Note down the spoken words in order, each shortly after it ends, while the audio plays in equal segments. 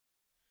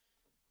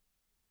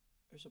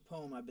There's a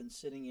poem I've been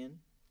sitting in.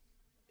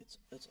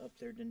 It's up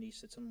there,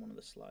 Denise. It's on one of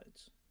the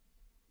slides.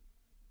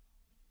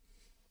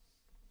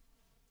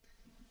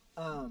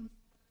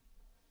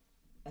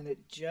 And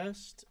it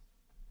just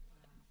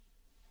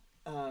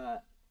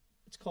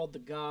it's called The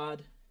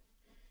God,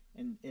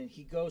 and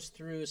he goes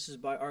through. This is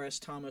by R.S.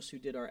 Thomas, who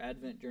did our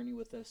Advent journey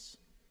with us.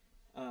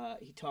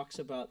 He talks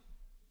about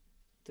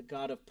the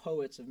God of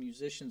poets, of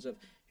musicians, and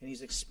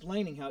he's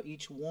explaining how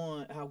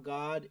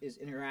God is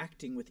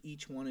interacting with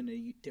each one in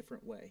a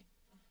different way.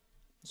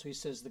 So he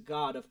says, the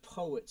God of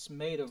poets,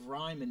 made of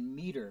rhyme and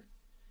meter,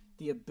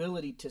 the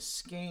ability to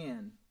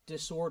scan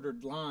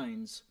disordered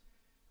lines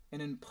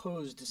and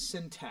imposed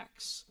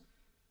syntax,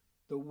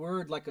 the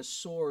word like a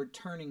sword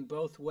turning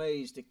both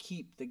ways to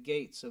keep the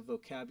gates of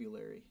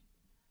vocabulary.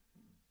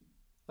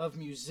 Of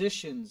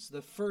musicians,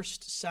 the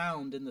first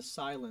sound in the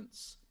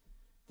silence,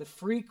 the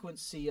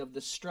frequency of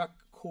the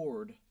struck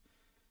chord,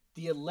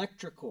 the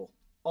electrical,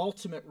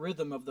 ultimate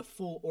rhythm of the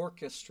full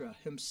orchestra,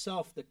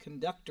 himself the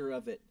conductor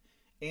of it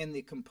and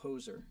the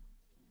composer.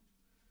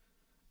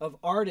 Of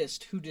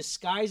artist who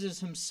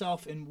disguises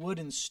himself in wood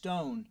and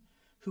stone,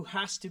 who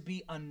has to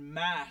be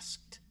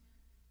unmasked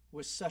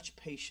with such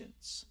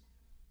patience,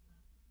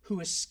 who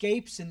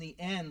escapes in the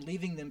end,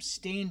 leaving them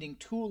standing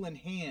tool in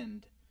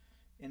hand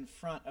in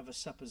front of a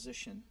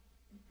supposition.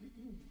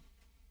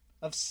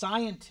 Of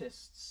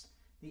scientists,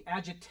 the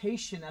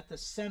agitation at the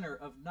center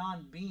of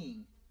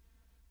non-being,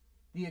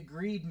 the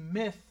agreed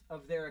myth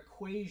of their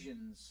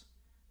equations,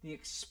 the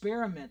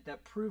experiment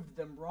that proved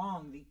them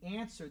wrong, the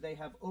answer they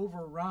have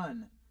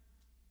overrun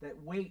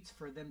that waits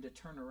for them to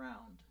turn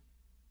around.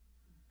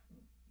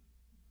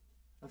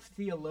 Of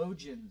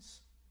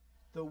theologians,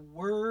 the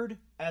word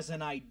as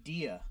an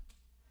idea,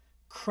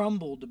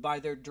 crumbled by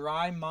their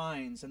dry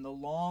minds and the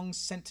long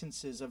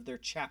sentences of their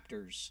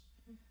chapters,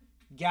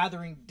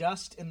 gathering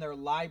dust in their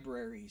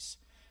libraries,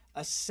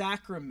 a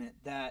sacrament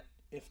that,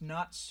 if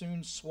not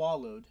soon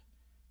swallowed,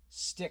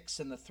 sticks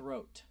in the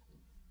throat.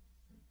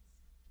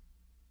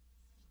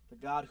 The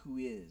God who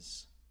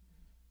is,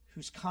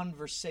 whose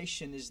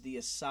conversation is the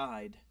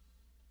aside,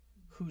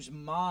 whose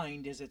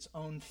mind is its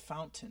own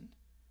fountain,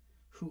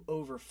 who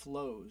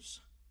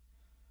overflows,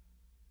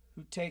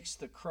 who takes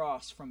the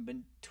cross from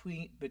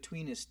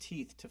between his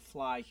teeth to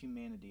fly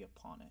humanity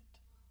upon it.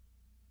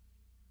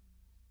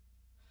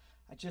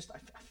 I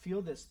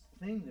feel this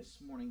thing this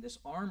morning, this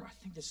armor. I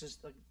think this is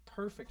like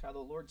perfect how the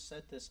Lord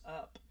set this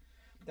up.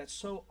 That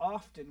so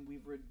often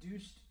we've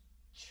reduced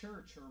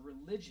church or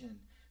religion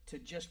to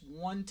just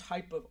one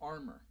type of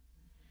armor.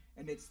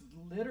 And it's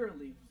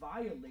literally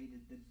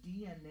violated the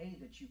DNA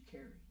that you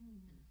carry.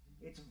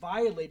 It's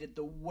violated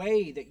the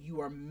way that you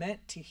are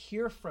meant to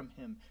hear from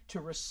him,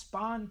 to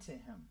respond to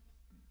him.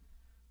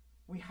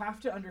 We have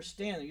to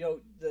understand,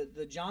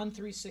 the John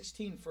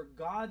 3:16, for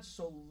God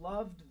so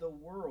loved the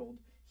world,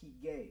 he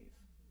gave.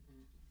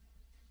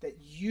 That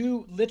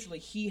you, literally,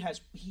 he has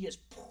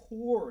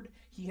poured,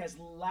 he has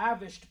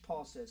lavished,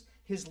 Paul says,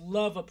 his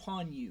love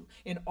upon you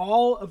in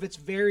all of its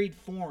varied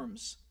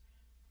forms.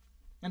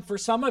 And for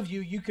some of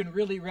you, you can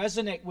really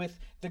resonate with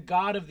the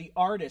God of the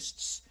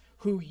artists,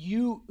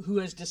 who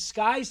has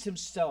disguised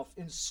himself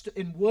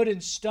in wood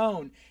and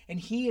stone, and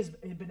he's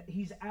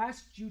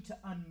asked you to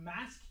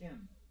unmask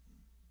him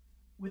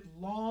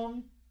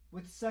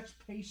with such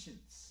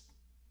patience.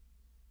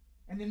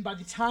 And then by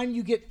the time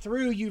you get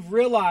through, you've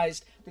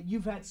realized that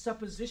you've had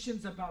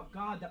suppositions about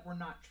God that were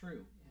not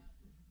true.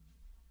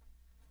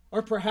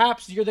 Or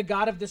perhaps you're the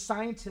God of the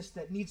scientist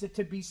that needs it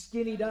to be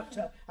skinnied up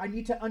to, I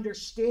need to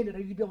understand it, I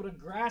need to be able to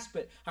grasp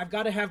it, I've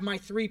got to have my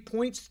 3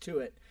 points to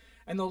it.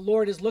 And the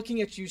Lord is looking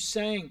at you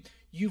saying,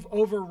 you've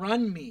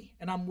overrun me,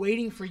 and I'm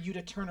waiting for you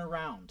to turn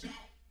around.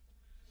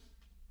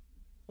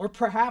 Or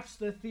perhaps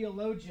the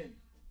theologian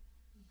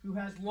who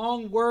has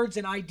long words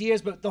and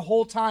ideas, but the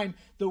whole time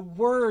the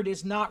word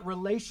is not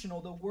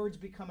relational. The words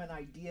become an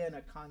idea and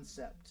a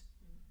concept.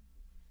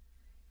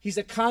 He's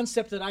a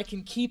concept that I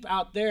can keep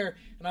out there,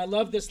 and I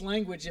love this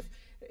language. If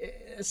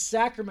a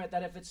sacrament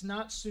that if it's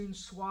not soon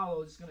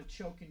swallowed, it's going to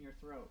choke in your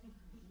throat.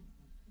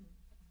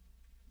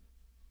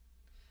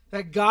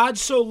 That God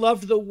so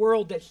loved the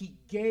world that he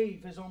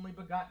gave his only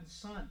begotten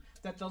Son.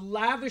 That the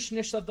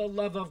lavishness of the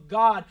love of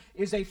God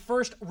is a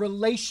first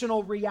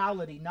relational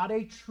reality, not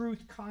a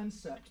truth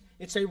concept.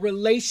 It's a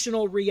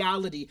relational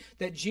reality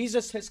that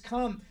Jesus has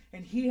come,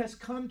 and he has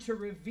come to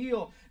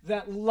reveal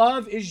that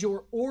love is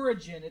your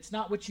origin. It's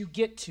not what you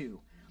get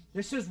to.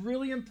 This is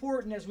really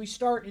important as we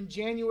start in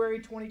January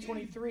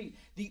 2023.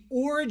 The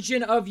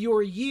origin of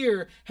your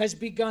year has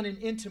begun in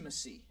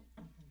intimacy.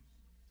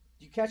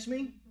 Do you catch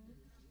me?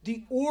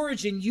 The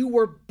origin, you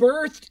were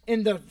birthed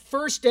in the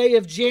first day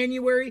of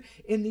January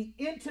in the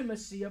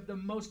intimacy of the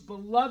most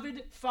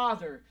beloved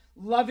Father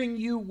loving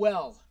you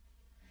well.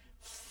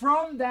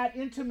 From that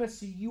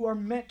intimacy, you are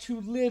meant to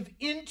live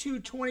into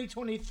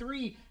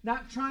 2023,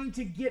 not trying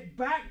to get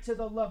back to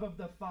the love of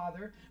the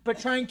Father,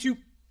 but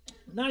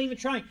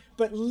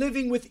but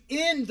living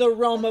within the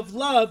realm of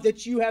love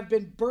that you have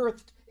been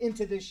birthed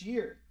into this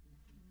year.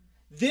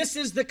 This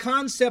is the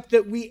concept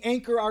that we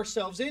anchor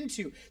ourselves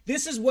into.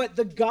 This is what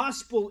the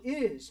gospel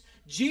is.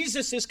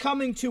 Jesus is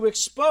coming to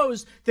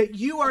expose that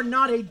you are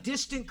not a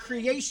distant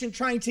creation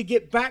trying to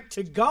get back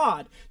to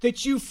God,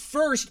 that you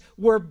first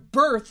were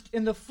birthed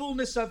in the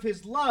fullness of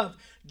his love.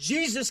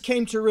 Jesus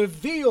came to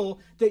reveal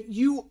that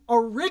you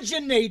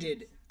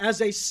originated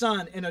as a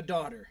son and a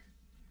daughter.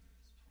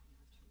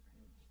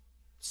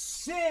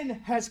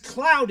 Sin has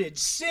clouded,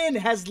 sin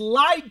has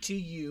lied to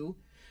you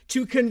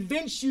to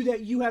convince you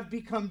that you have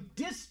become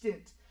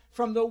distant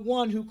from the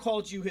one who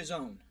called you his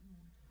own.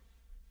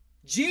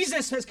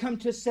 Jesus has come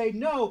to say,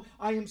 no,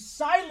 I am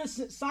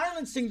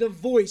silencing the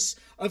voice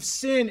of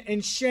sin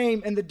and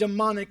shame and the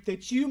demonic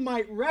that you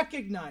might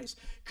recognize,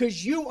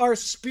 because you are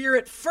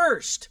spirit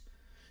first.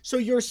 So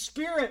your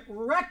spirit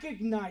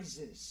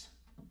recognizes.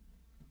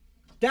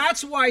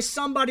 That's why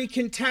somebody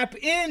can tap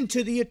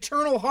into the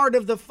eternal heart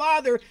of the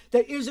Father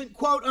that isn't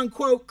quote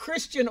unquote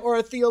Christian or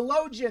a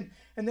theologian.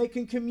 And they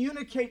can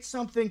communicate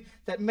something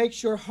that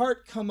makes your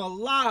heart come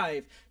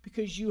alive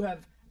because you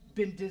have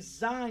been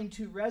designed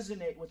to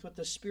resonate with what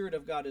the Spirit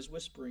of God is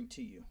whispering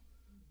to you.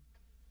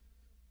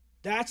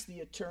 That's the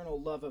eternal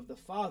love of the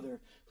Father,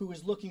 who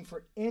is looking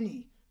for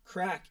any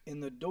crack in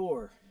the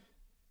door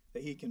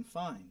that he can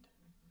find.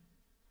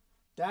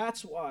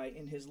 That's why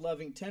in his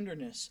loving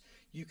tenderness,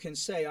 you can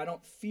say, I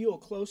don't feel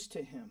close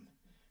to him.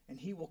 And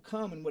he will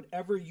come, and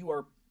whatever you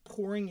are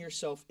pouring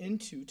yourself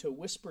into to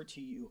whisper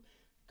to you,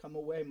 come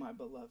away, my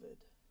beloved,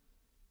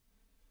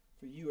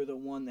 for you are the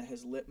one that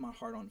has lit my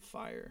heart on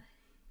fire.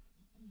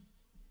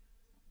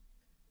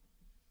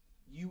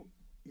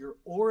 Your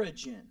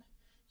origin,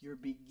 your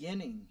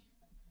beginning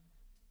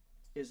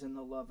is in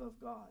the love of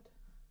God.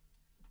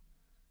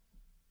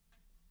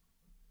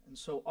 And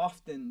so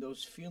often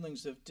those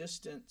feelings of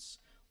distance,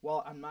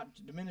 while I'm not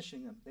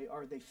diminishing them,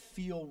 they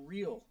feel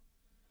real.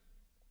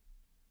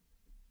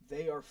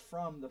 They are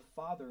from the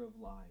father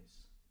of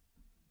lies,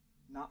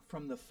 not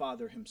from the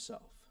Father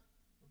himself.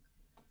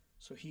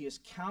 So he is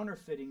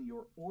counterfeiting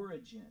your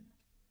origin.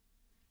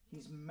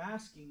 He's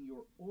masking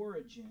your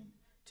origin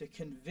to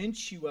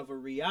convince you of a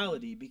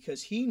reality,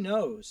 because he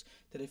knows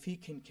that if he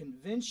can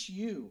convince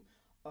you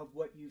of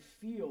what you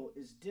feel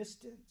is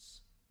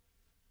distance,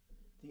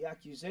 the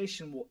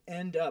accusation will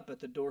end up at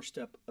the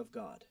doorstep of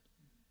God.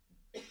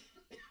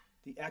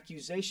 The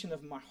accusation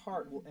of my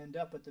heart will end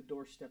up at the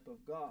doorstep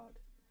of God.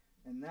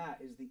 And that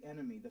is the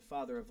enemy, the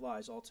father of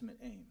lies' ultimate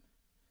aim.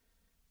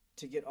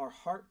 To get our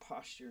heart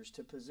postures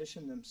to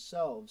position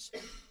themselves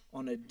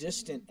on a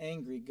distant,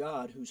 angry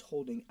God who's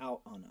holding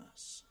out on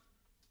us.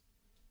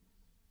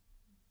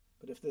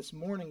 But if this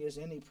morning is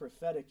any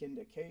prophetic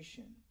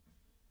indication,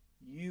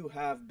 you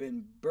have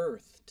been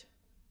birthed.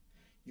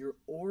 Your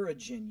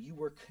origin, you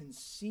were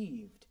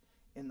conceived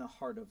in the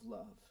heart of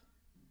love.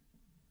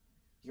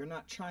 You're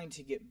not trying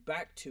to get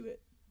back to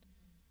it.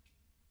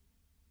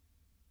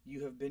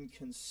 You have been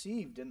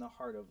conceived in the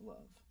heart of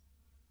love.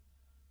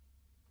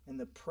 And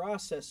the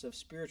process of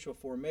spiritual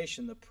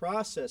formation, the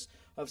process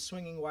of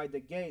swinging wide the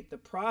gate, the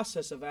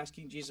process of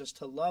asking Jesus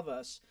to love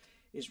us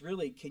is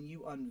really, can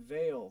you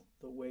unveil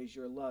the ways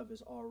your love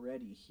is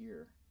already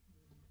here?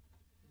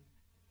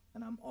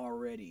 And I'm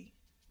already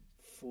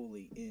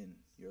fully in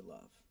your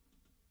love.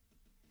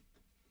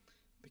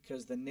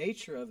 Because the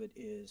nature of it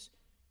is,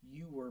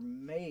 you were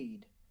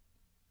made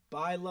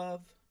by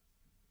love,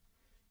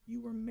 you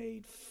were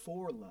made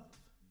for love,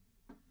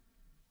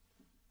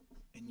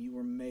 and you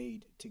were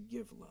made to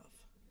give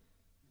love.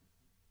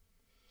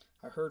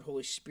 I heard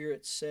Holy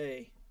Spirit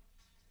say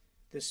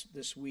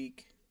this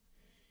week,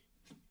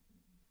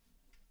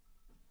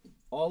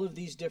 all of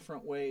these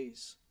different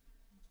ways.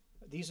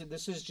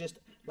 This is just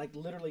like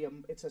literally,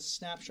 it's a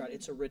snapshot.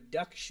 It's a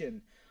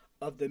reduction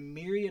of the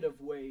myriad of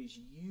ways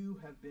you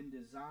have been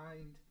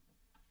designed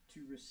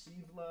to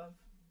receive love,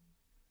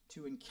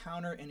 to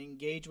encounter and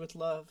engage with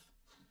love,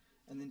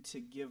 and then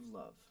to give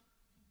love.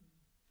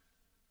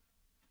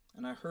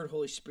 And I heard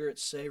Holy Spirit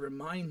say,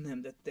 remind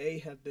them that they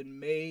have been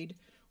made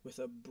with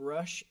a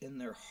brush in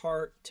their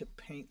heart to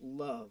paint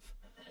love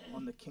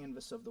on the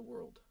canvas of the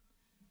world.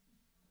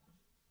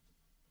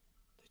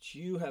 That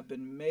you have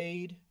been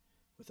made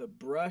with a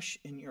brush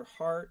in your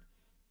heart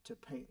to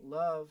paint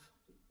love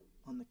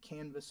on the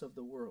canvas of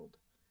the world.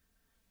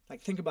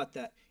 Like, think about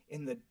that.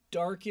 In the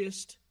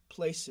darkest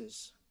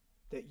places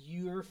that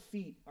your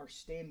feet are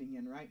standing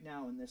in right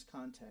now in this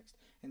context.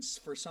 And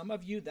for some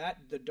of you, that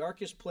the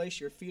darkest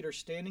place your feet are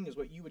standing is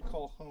what you would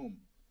call home.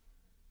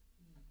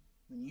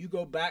 When you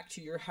go back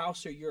to your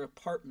house or your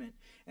apartment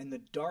and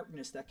the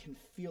darkness that can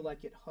feel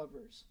like it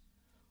hovers,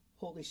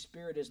 Holy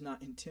Spirit is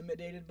not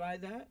intimidated by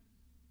that.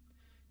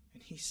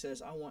 And he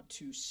says, I want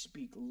to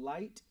speak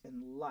light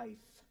and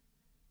life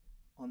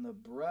on the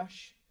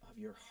brush of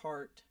your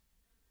heart,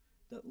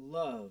 that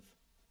love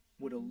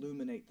would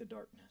illuminate the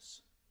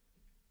darkness.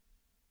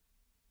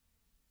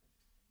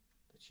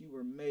 That you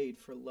were made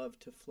for love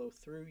to flow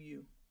through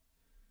you,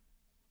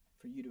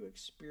 for you to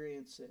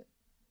experience it,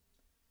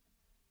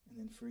 and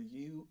then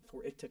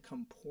for it to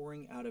come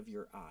pouring out of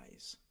your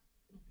eyes.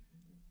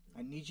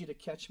 I need you to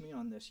catch me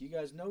on this. You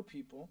guys know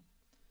people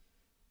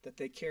that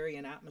they carry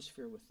an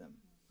atmosphere with them.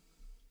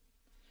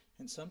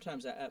 And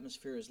sometimes that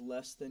atmosphere is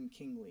less than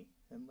kingly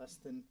and less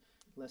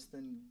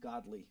than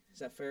godly. Is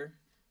that fair?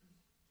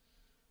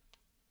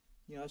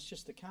 It's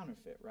just the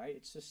counterfeit, right?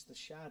 It's just the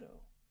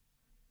shadow.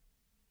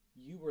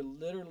 You were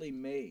literally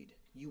made.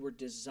 You were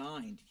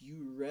designed.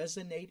 You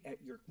resonate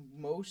at your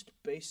most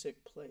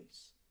basic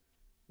place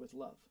with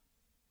love.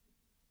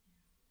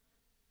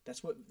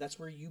 That's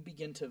where you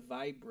begin to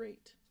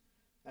vibrate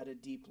at a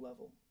deep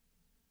level.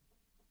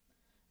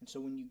 And so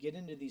when you get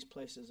into these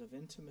places of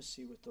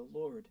intimacy with the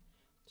Lord,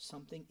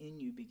 something in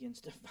you begins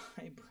to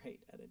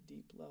vibrate at a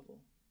deep level.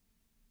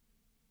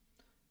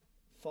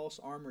 False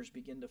armors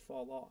begin to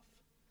fall off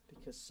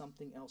because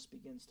something else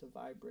begins to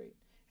vibrate.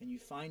 And you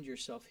find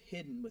yourself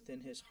hidden within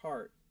his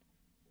heart.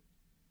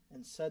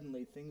 And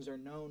suddenly things are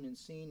known and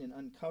seen and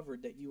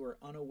uncovered that you were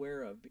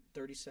unaware of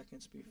 30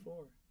 seconds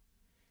before.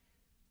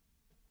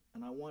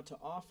 And I want to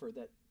offer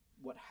that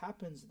what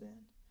happens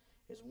then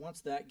is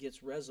once that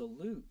gets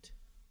resolute,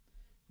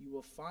 you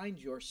will find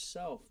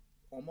yourself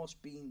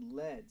almost being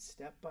led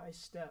step by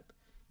step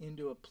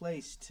into a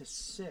place to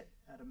sit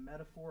at a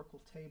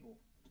metaphorical table,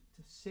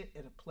 to sit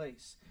at a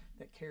place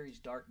that carries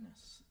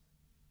darkness.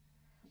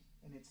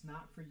 And it's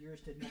not for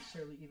yours to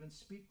necessarily even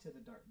speak to the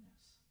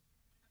darkness.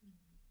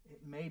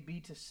 It may be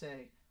to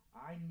say,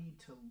 I need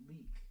to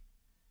leak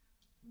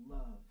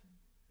love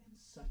in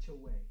such a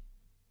way.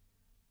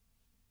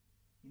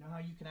 You know how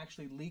you can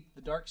actually leak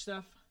the dark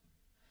stuff?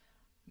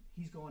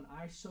 He's going,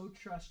 I so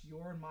trust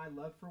your and my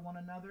love for one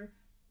another.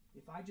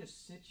 If I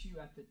just sit you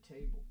at the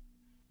table,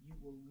 you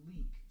will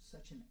leak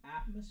such an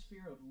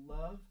atmosphere of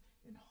love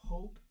and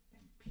hope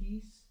and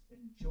peace and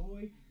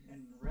joy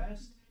and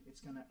rest.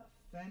 It's going to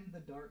offend the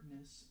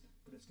darkness,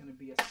 but it's going to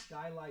be a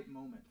skylight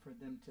moment for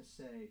them to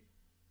say,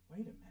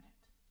 wait a minute.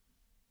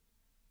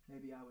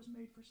 Maybe I was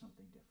made for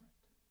something different.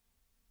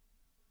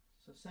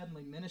 So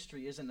suddenly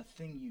ministry isn't a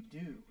thing you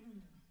do.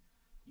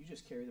 You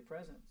just carry the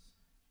presence.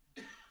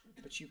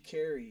 But you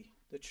carry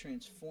the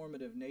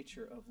transformative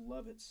nature of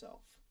love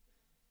itself.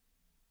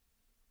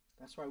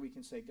 That's why we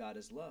can say God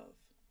is love.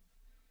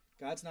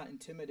 God's not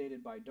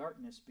intimidated by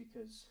darkness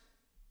because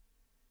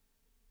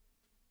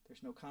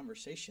there's no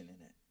conversation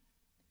in it.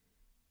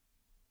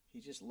 He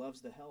just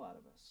loves the hell out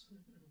of us.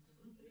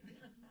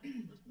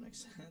 Does that make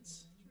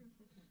sense?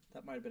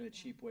 That might have been a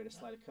cheap way to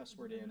slide a cuss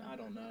word in. I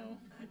don't know.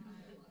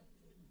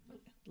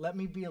 Let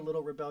me be a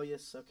little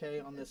rebellious, okay,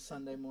 on this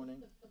Sunday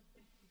morning.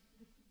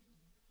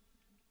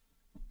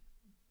 I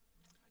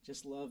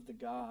just love the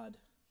God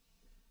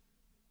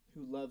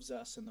who loves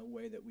us in the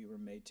way that we were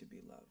made to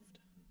be loved.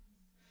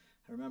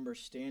 I remember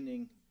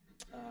standing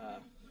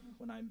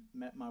when I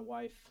met my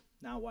wife,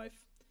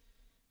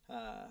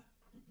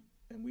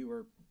 and we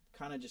were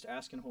kind of just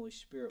asking Holy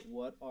Spirit,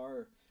 what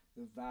are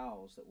the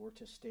vows that we're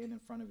to stand in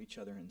front of each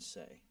other and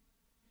say?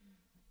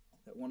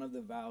 That one of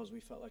the vows we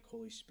felt like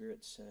Holy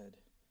Spirit said,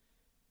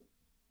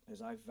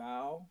 as I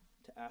vow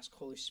to ask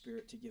Holy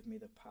Spirit to give me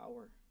the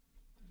power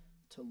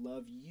to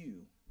love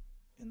you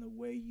in the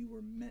way you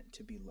were meant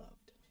to be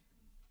loved.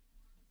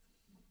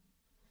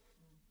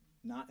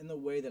 Not in the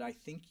way that I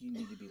think you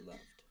need to be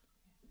loved.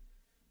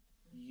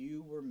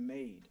 You were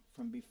made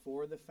from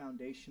before the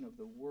foundation of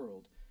the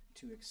world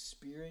to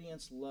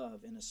experience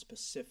love in a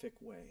specific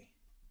way.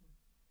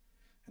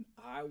 And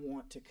I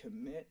want to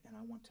commit and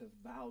I want to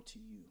vow to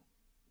you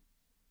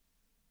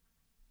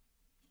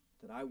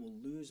that I will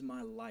lose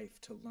my life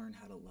to learn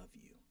how to love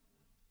you.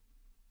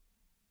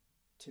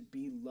 To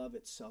be love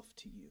itself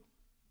to you.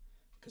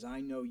 Because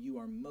I know you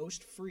are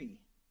most free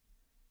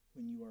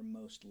when you are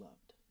most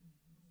loved.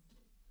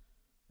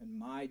 And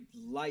my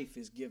life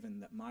is given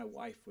that my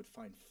wife would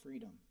find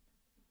freedom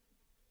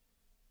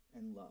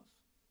and love.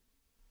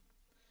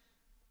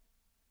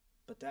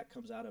 But that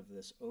comes out of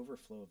this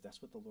overflow of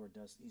that's what the Lord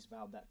does. He's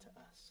vowed that to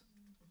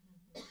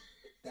us.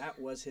 That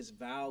was his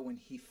vow when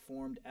he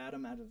formed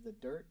Adam out of the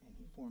dirt and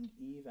he formed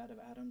Eve out of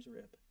Adam's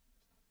rib.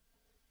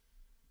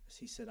 As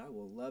he said, I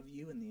will love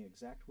you in the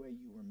exact way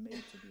you were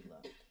made to be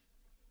loved.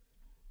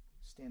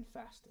 Stand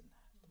fast in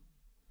that.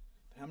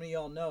 But how many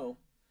of y'all know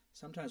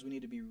sometimes we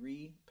need to be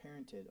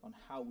re-parented on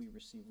how we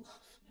receive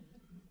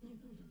love?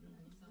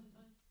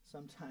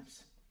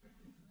 Sometimes.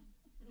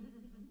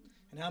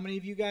 And how many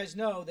of you guys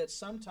know that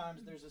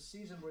sometimes there's a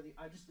season where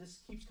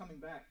this keeps coming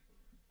back.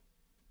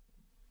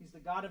 He's the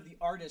God of the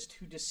artist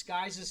who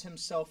disguises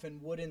himself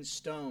in wood and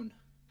stone,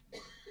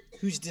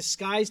 who's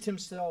disguised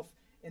himself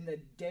in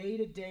the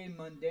day-to-day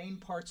mundane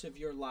parts of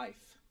your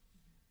life.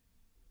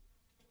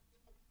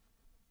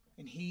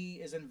 And he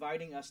is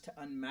inviting us to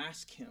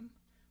unmask him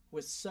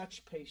with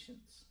such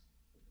patience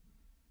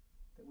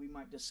that we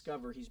might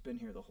discover he's been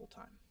here the whole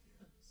time.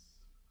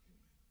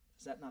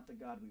 Is that not the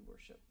God we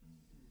worship?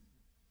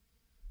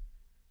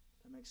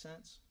 That makes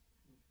sense?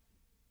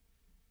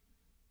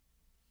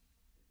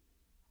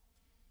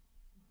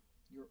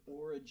 Your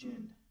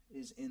origin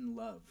is in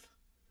love.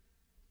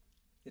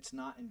 It's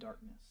not in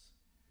darkness.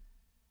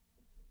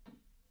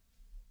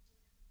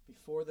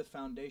 Before the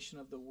foundation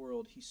of the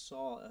world, he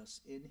saw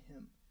us in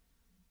him.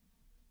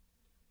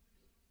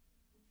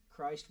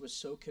 Christ was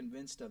so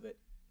convinced of it.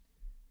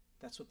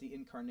 That's what the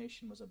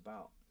incarnation was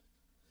about.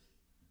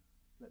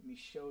 Let me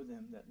show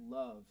them that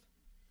love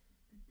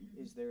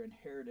is their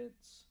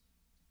inheritance.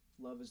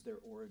 Love is their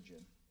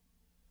origin.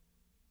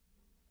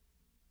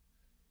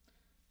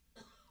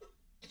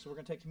 So we're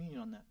going to take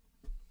communion on that.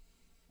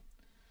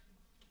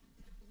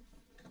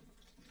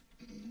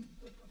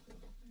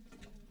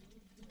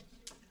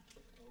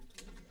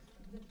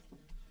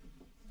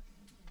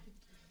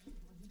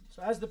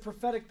 So as the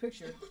prophetic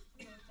picture,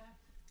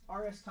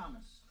 R.S.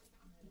 Thomas.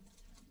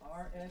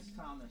 R.S.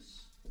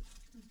 Thomas.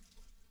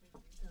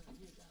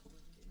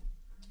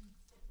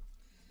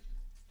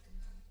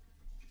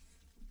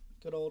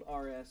 Good old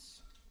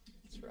R.S.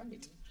 That's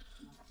right.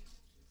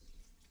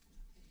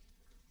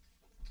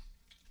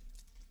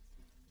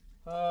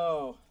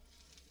 Oh.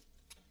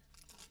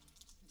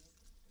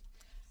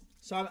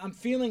 So I'm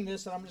feeling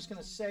this, and I'm just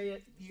going to say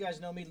it. You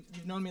guys know me.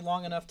 You've known me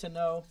long enough to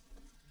know.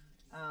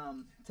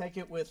 Take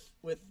it with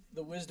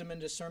the wisdom and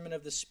discernment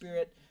of the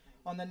Spirit.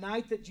 On the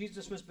night that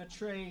Jesus was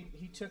betrayed,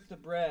 he took the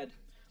bread.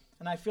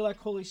 And I feel like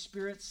Holy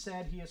Spirit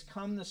said he has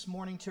come this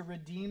morning to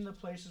redeem the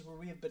places where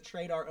we have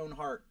betrayed our own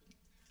heart.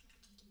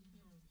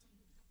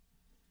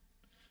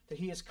 That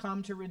he has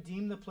come to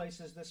redeem the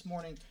places this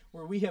morning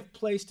where we have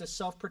placed a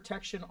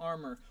self-protection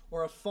armor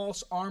or a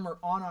false armor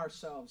on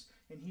ourselves.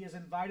 And he has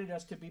invited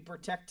us to be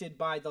protected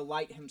by the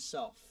light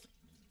himself.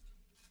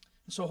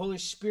 And so Holy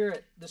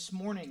Spirit, this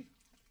morning,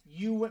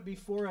 you went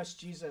before us,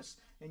 Jesus,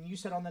 and you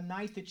said on the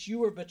night that you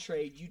were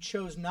betrayed, you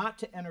chose not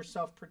to enter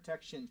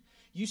self-protection.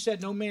 You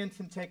said, no man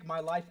can take my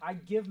life. I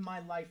give my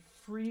life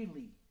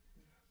freely.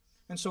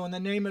 And so in the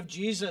name of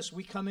Jesus,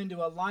 we come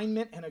into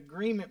alignment and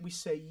agreement. We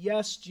say,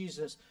 yes,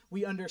 Jesus,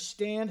 we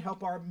understand.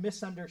 Help our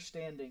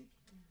misunderstanding.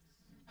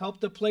 Help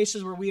the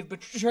places where we have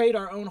betrayed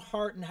our own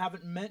heart and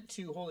haven't meant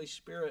to, Holy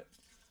Spirit.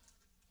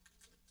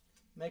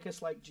 Make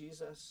us like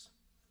Jesus.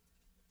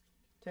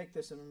 Take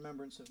this in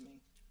remembrance of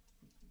me.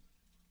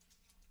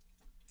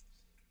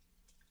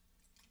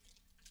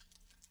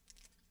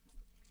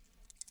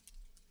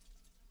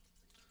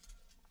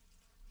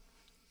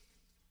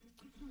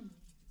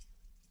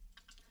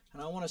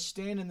 And I want to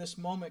stand in this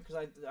moment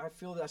because I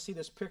feel that I see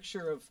this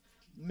picture of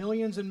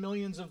millions and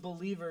millions of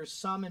believers,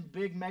 some in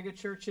big mega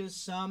churches,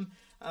 some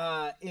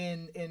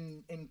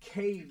in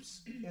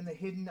caves in the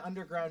hidden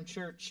underground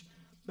church.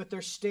 But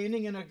they're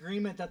standing in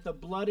agreement that the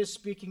blood is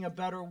speaking a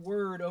better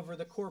word over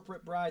the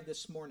corporate bride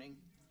this morning.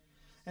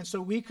 And so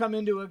we come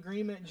into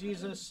agreement,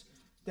 Jesus,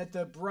 that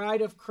the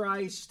bride of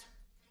Christ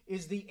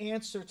is the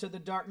answer to the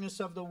darkness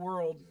of the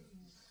world.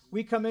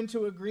 We come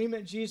into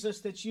agreement, Jesus,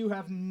 that you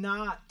have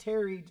not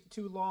tarried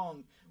too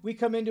long. We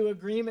come into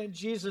agreement,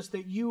 Jesus,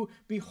 that you,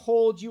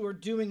 behold, you are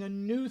doing a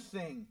new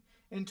thing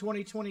in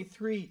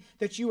 2023,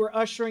 that you are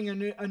ushering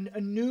a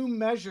new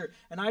measure.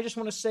 And I just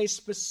want to say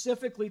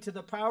specifically to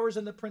the powers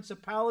and the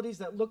principalities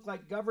that look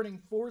like governing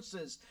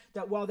forces,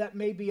 that while that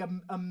may be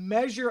a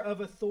measure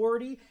of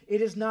authority,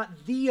 it is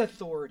not the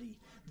authority.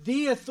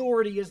 The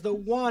authority is the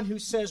one who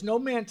says, no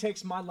man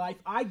takes my life.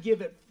 I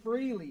give it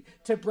freely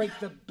to break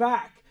the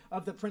back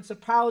of the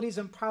principalities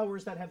and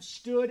powers that have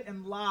stood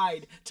and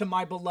lied to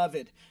my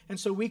beloved. And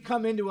so we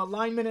come into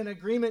alignment and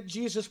agreement,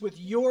 Jesus, with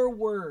your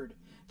word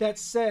that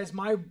says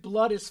my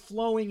blood is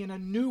flowing in a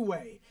new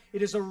way.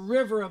 It is a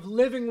river of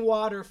living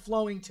water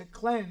flowing to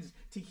cleanse,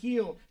 to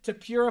heal, to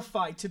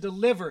purify, to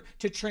deliver,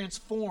 to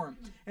transform.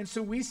 And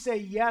so we say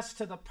yes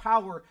to the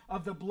power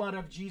of the blood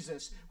of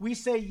Jesus. We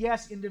say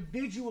yes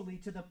individually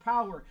to the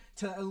power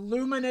to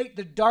illuminate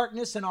the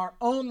darkness in our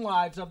own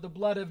lives of the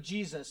blood of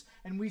Jesus.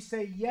 And we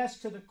say yes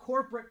to the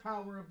corporate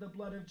power of the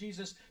blood of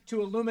Jesus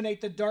to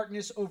illuminate the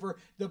darkness over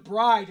the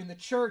bride and the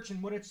church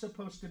and what it's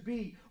supposed to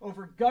be,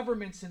 over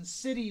governments and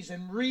cities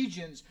and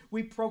regions.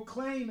 We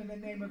proclaim in the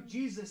name of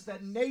Jesus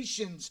that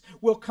nations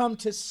will come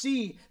to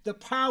see the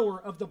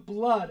power of the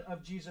blood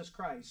of Jesus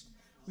Christ.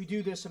 We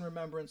do this in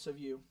remembrance of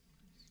you.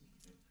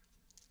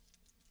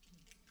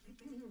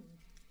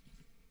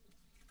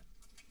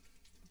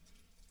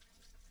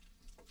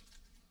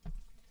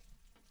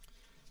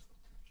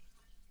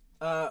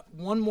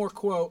 One more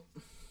quote.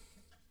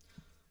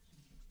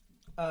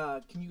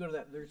 Can you go to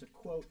that? There's a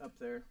quote up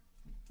there.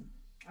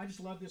 I just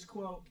love this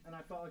quote, and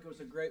I felt like it was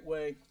a great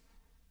way.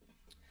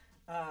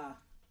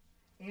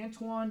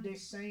 Antoine de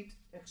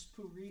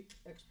Saint-Exupéry,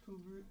 I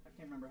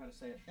can't remember how to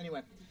say it.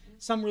 Anyway,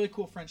 some really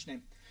cool French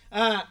name.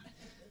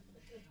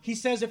 He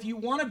says, if you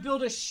want to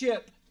build a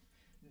ship,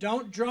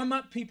 don't drum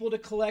up people to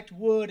collect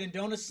wood and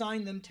don't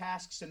assign them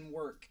tasks and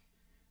work,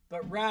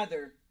 but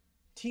rather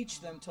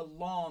teach them to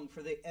long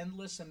for the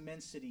endless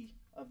immensity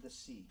of the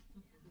sea.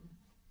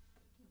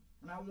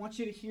 And I want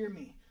you to hear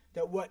me,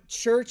 that what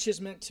church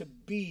is meant to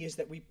be is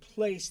that we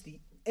place the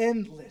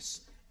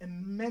endless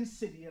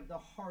immensity of the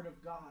heart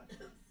of God.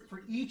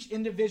 For each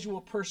individual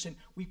person,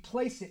 we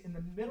place it in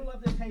the middle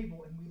of the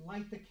table and we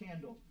light the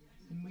candle.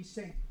 And we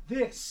say,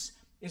 this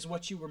is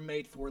what you were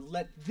made for.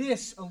 Let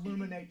this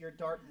illuminate your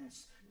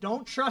darkness.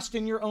 Don't trust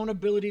in your own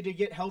ability to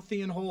get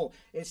healthy and whole.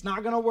 It's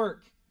not going to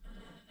work.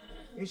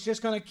 It's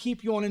just going to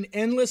keep you on an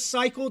endless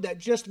cycle that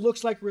just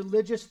looks like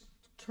religious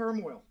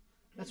turmoil.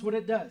 That's what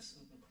it does.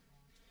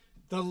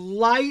 The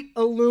light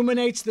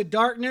illuminates the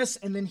darkness,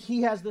 and then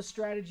he has the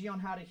strategy on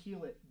how to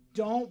heal it.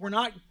 We're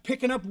not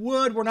picking up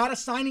wood. We're not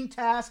assigning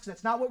tasks.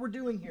 That's not what we're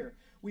doing here.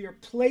 We are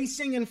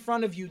placing in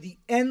front of you the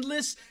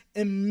endless,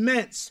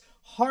 immense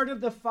heart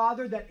of the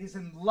Father that is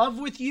in love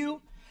with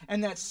you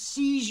and that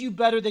sees you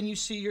better than you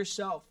see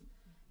yourself.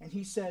 And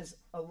he says,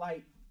 a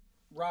light,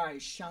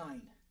 rise,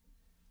 shine.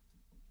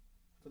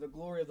 For the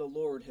glory of the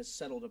Lord has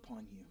settled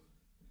upon you.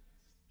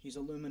 He's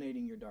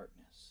illuminating your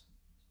darkness.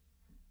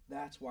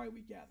 That's why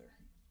we gather.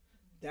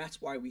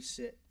 That's why we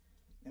sit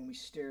and we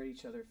stare at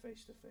each other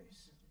face to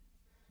face.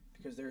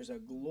 Because there's a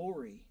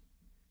glory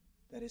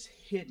that is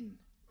hidden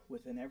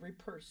within every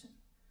person.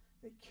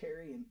 They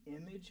carry an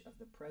image of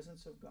the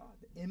presence of God,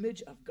 the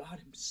image of God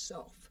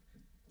himself.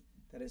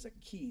 That is a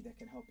key that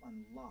can help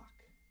unlock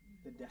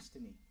the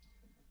destiny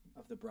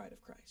of the bride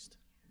of Christ.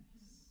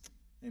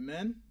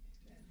 Amen?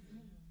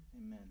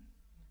 Amen.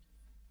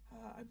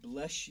 I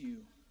bless you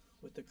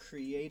with the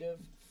creative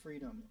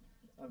freedom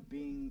of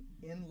being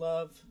in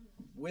love,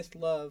 with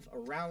love,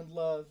 around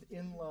love,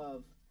 in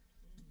love.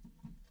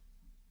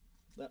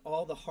 Let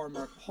all the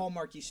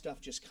hallmarky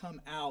stuff just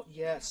come out.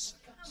 Yes.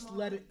 Just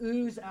let it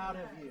ooze out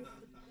of you.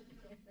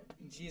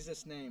 In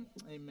Jesus' name,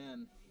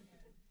 amen.